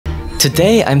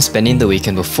Today, I'm spending the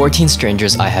weekend with 14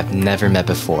 strangers I have never met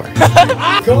before.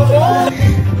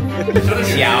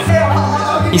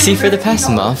 You see, for the past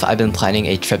month, I've been planning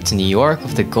a trip to New York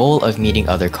with the goal of meeting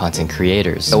other content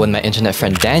creators. So when my internet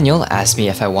friend Daniel asked me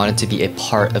if I wanted to be a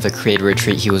part of a creator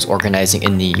retreat he was organizing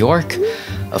in New York,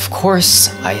 of course,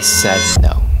 I said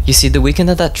no. You see, the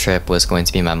weekend of that trip was going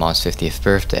to be my mom's 50th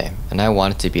birthday, and I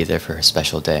wanted to be there for her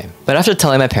special day. But after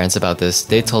telling my parents about this,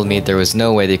 they told me there was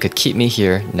no way they could keep me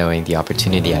here knowing the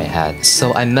opportunity I had.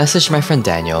 So I messaged my friend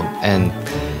Daniel, and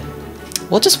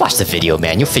well, just watch the video,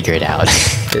 man. You'll figure it out.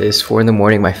 It is 4 in the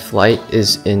morning. My flight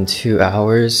is in 2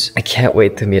 hours. I can't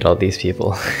wait to meet all these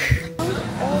people.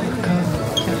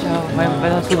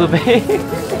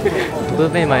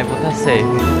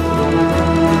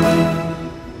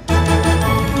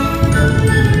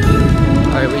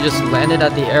 Alright, we just landed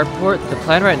at the airport. The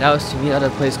plan right now is to meet at a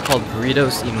place called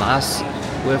Burritos y Mas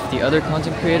with the other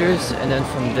content creators, and then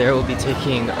from there we'll be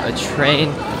taking a train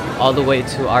all the way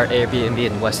to our Airbnb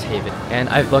in West Haven. And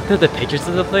I've looked at the pictures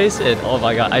of the place and oh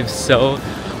my god, I'm so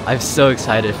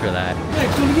excited for that.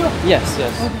 Yes.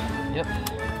 Yep.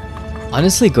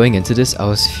 Honestly, going into this, I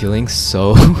was feeling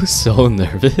so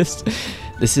nervous.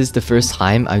 This is the first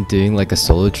time I'm doing like a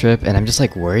solo trip, and I'm just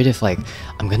like worried if like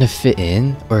I'm gonna fit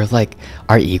in or if like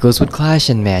our egos would clash,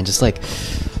 and man, just like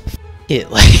it,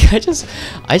 like I just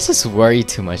worry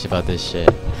too much about this shit.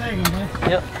 There you go, man.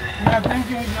 Yep. Yeah, thank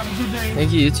you. Have a good day.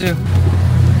 Thank you, you too.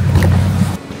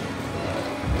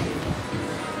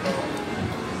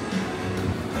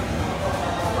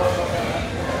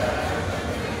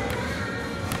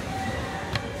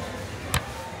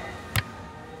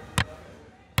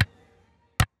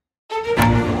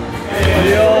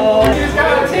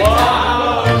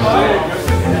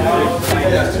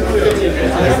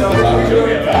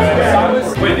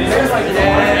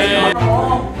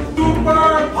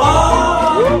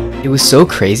 It was so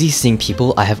crazy seeing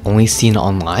people I have only seen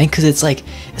online, because it's like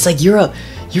you're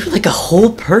like a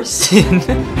whole person.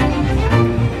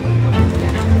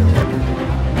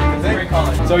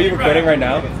 So are you recording right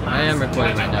now? I am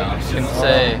recording right now. You can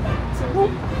say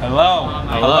hello.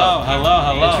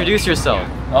 Introduce yourself.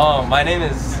 Oh, my name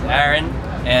is Aaron,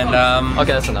 and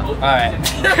Okay, that's enough. all right.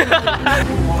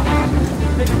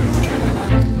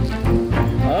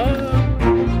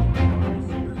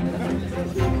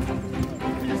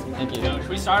 Thank you.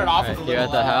 We started off with a Here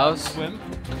little at the house. swim.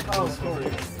 Oh, sorry.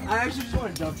 I actually just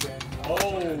want to jump in. Oh,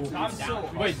 calm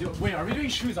down. Wait, are we doing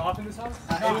shoes off in this house?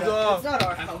 It's not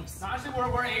our house. Honestly,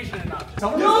 we're Asian enough.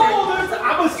 No,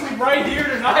 I'm asleep right here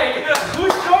tonight.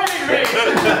 Who's joining me?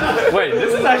 Wait,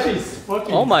 this is actually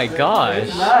fucking. Oh my gosh.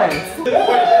 Nice.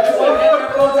 Yeah,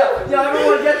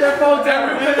 everyone get their phones out.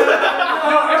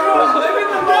 No, everyone live in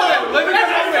the moment. Live in the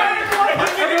moment.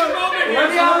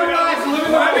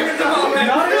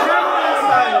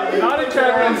 Not in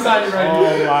Trevor inside right now.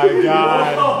 Oh my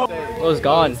god. It was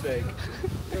gone. Guys,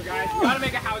 we gotta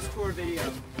make a house tour video.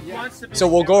 So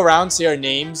we'll go around, say our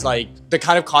names, like the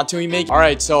kind of content we make. All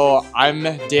right, so I'm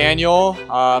Daniel.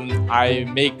 I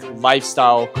make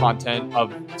lifestyle content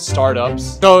of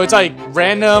startups. So it's like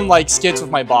random like skits with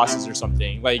my bosses or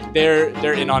something. Like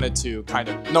they're in on it too, kind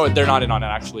of. No, they're not in on it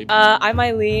actually. I'm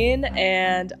Eileen,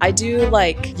 and I do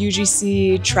like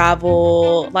UGC,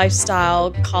 travel,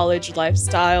 lifestyle, college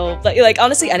lifestyle, like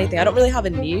honestly anything. I don't really have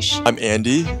a niche. I'm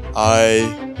Andy.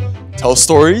 I tell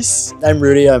stories. I'm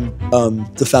Rudy. I'm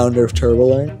the founder of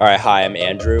TurboLearn. Alright, hi, I'm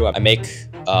Andrew. I make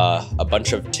a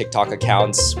bunch of TikTok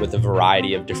accounts with a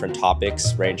variety of different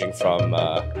topics, ranging from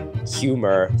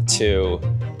humor to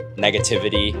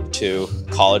negativity to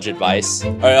college advice.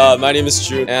 Alright, my name is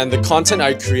Drew, and the content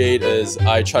I create is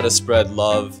I try to spread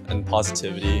love and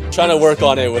positivity. Trying to work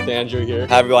on it with Andrew here.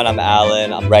 Hi everyone, I'm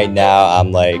Alan. Right now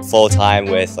I'm like full-time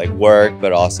with like work,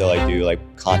 but also like do like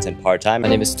content part-time. My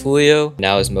name is Tulio.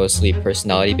 Now is mostly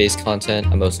personality-based content.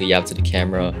 I mostly yap to the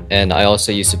camera, and I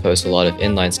also used to post a lot of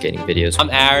inline skating videos. I'm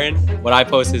Aaron. What I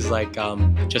post is like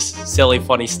just silly,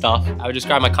 funny stuff. I would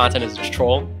describe my content as just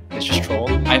troll. It's just troll.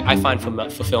 I find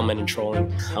fulfillment in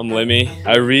trolling. I'm Limmy.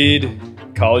 I read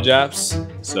college apps,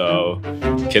 so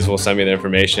kids will send me the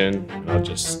information, and I'll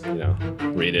just, you know,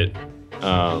 read it.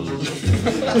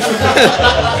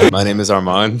 My name is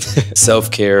Armand.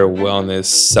 Self-care, wellness,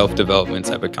 self-development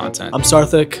type of content. I'm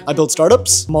Sarthik. I build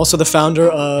startups. I'm also the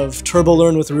founder of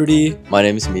TurboLearn with Rudy. My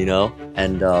name is Mino,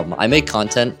 and I make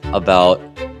content about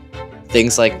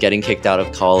things like getting kicked out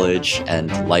of college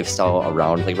and lifestyle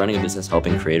around like running a business,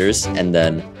 helping creators, and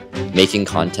then making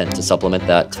content to supplement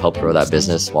that to help grow that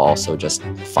business while also just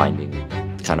finding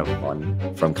kind of fun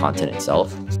from content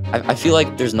itself. I feel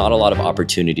like there's not a lot of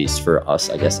opportunities for us,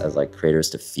 I guess, as like creators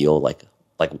to feel like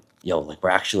like, yo, like we're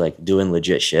actually like doing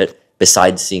legit shit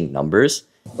besides seeing numbers.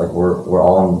 Like we're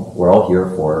all here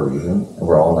for a reason, and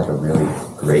we're all on like a really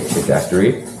great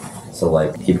trajectory. So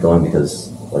like keep going,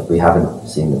 because like we haven't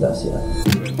seen the best yet.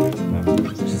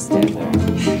 Just stand there.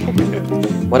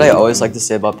 What I always like to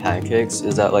say about pancakes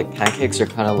is that like pancakes are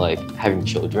kind of like having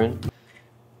children.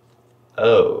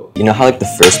 Oh. You know how like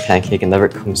the first pancake, it never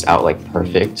comes out like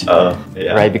perfect?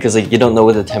 Yeah. Right? Because like you don't know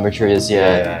what the temperature is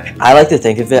yet. Yeah. I like to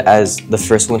think of it as the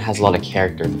first one has a lot of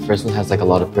character. The first one has like a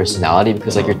lot of personality,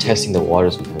 because like you're testing the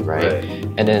waters with it, right?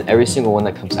 And then every single one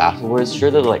that comes afterwards,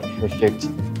 sure, they're like perfect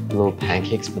little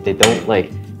pancakes, but they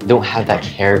don't have that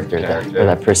character, or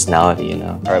that personality, you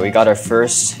know? All right, we got our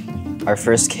first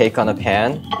cake on a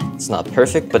pan. It's not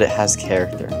perfect, but it has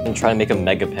character. I'm trying to make a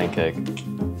mega pancake.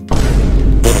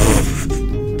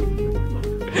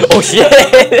 Oh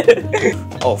shit!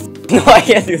 Oh, no, I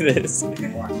can't do this.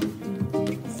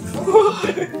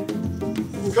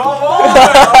 Come on!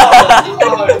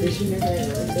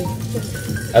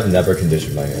 I've never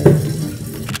conditioned my hair.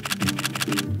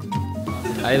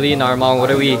 Eileen, Armand, what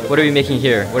are we making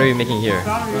here? What are we making here?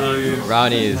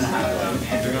 Brownies.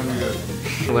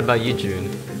 What about you, June?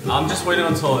 I'm just waiting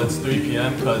until it's 3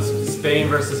 p.m. because Spain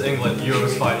versus England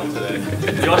Euros final today.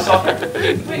 You watch soccer?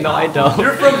 No, I don't.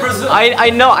 You're from Brazil. I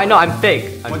know, I'm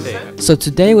fake. So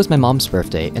today was my mom's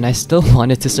birthday, and I still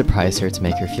wanted to surprise her to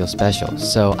make her feel special.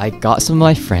 So I got some of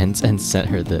my friends and sent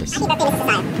her this. Happy birthday,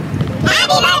 Mrs.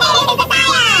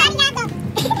 Sasaya! Happy birthday, Mrs.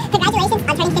 Sasaya! Congratulations on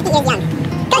turning 50 years young.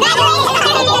 Congratulations on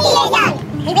turning 50 years young!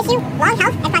 We wish you long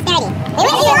health and prosperity. We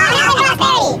wish you long health and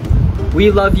prosperity! We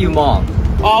love you, Mom.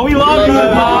 Oh, we love you,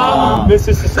 Mom!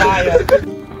 Mrs. Sasaya.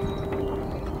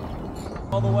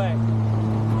 All the way.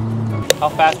 How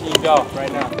fast can you go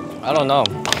right now? I don't know.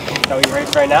 Shall we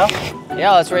race right now?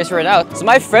 Yeah, let's race right now. So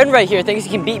my friend right here thinks he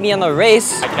can beat me on the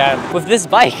race. I can. With this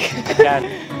bike. I can.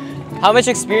 How much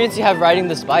experience do you have riding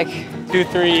this bike?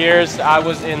 2-3 years. I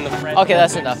was in the French. Okay,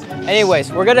 that's enough.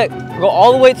 Anyways, we're gonna go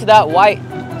all the way to that white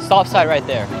stop sign right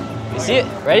there. You see it?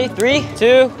 Ready? 3,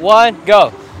 2, 1,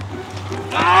 go.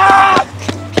 Ah!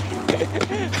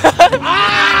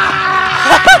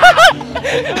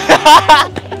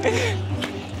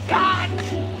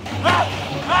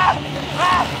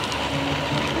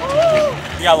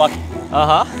 You got lucky.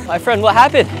 Uh-huh. My friend, what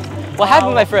happened? What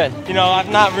happened, my friend? You know,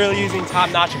 I'm not really using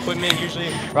top-notch equipment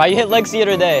usually. Right, you hit legs the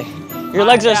other day. Your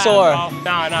legs are sore.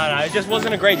 No. It just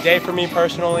wasn't a great day for me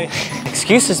personally.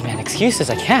 Excuses, man. Excuses.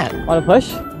 I can't. Want to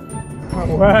push?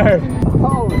 Word.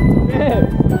 Oh, shit.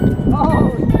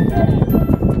 Oh, shit.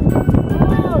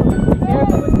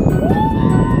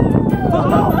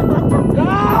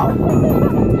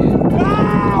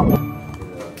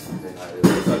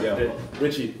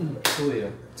 Richie.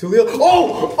 Tulio.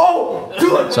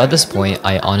 Oh! So at this point,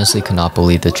 I honestly could not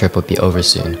believe the trip would be over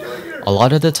soon. A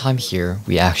lot of the time here,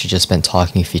 we actually just spent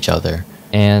talking with each other.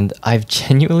 And I've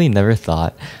genuinely never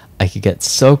thought I could get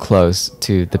so close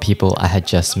to the people I had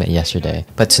just met yesterday.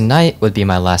 But tonight would be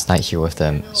my last night here with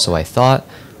them, so I thought,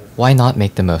 why not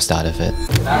make the most out of it?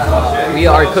 We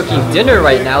are cooking dinner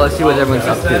right now. Let's see what everyone's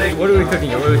up to. What are we cooking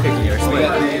here?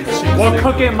 We're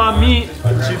cooking my meat.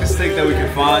 Cheapest steak that we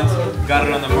could find. Got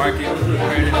it on the market.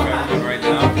 Preparing it for everyone right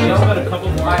now. We also got a couple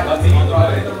more on the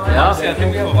way. Yeah, I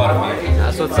think we have a lot of meat.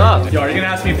 That's what's up. Yo, are you gonna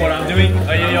ask me what I'm doing?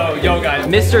 Yo, guys.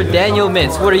 Mr. Daniel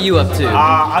Mintz, what are you up to?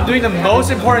 I'm doing the most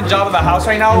important job of the house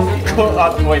right now.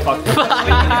 Wait, fuck.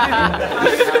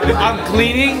 I'm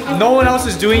cleaning. No one else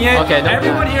is doing it. Okay,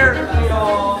 everyone here.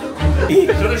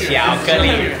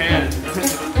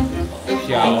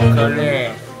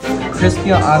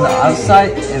 Crispy on the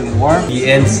outside and warm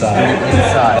The inside.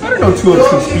 inside. I don't know two of us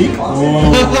can speak.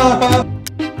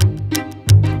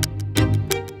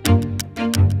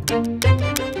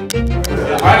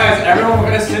 Alright guys, everyone,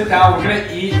 we're gonna sit down, we're gonna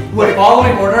eat the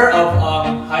following order of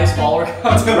highest follower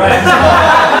count.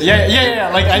 Yeah.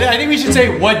 Like I think we should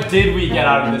say what did we get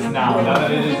out of this now that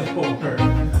it is over.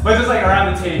 But just like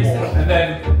around the table. And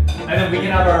then we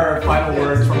can have our final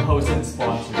words from host and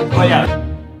sponsor. But yeah.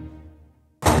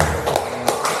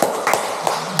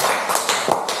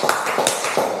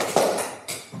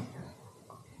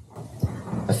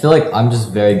 I feel like I'm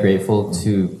just very grateful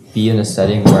to be in a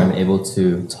setting where I'm able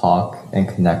to talk and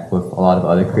connect with a lot of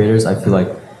other creators. I feel like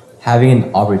having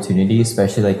an opportunity,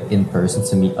 especially like in person,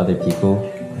 to meet other people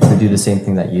who do the same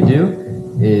thing that you do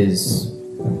is,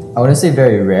 I wouldn't say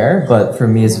very rare, but for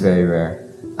me it's very rare.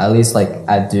 At least like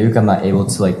at Duke, I'm not able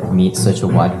to like meet such a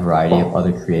wide variety of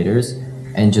other creators,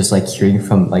 and just like hearing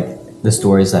from like the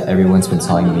stories that everyone's been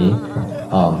telling me,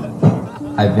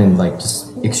 I've been like just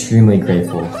extremely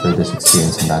grateful for this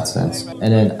experience in that sense.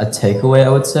 And then a takeaway, I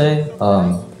would say,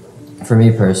 For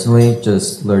me personally,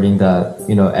 just learning that,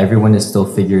 you know, everyone is still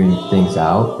figuring things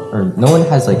out, or no one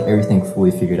has like everything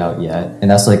fully figured out yet. And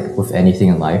that's like with anything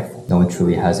in life, no one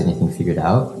truly has anything figured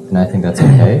out. And I think that's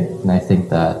okay. And I think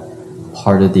that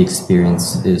part of the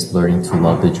experience is learning to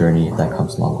love the journey that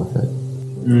comes along with it.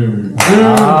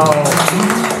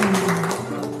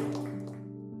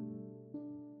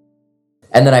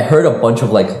 And then I heard a bunch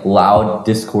of like loud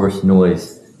discourse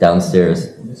noise downstairs.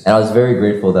 And I was very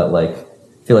grateful that like,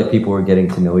 I feel like people were getting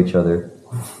to know each other.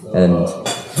 And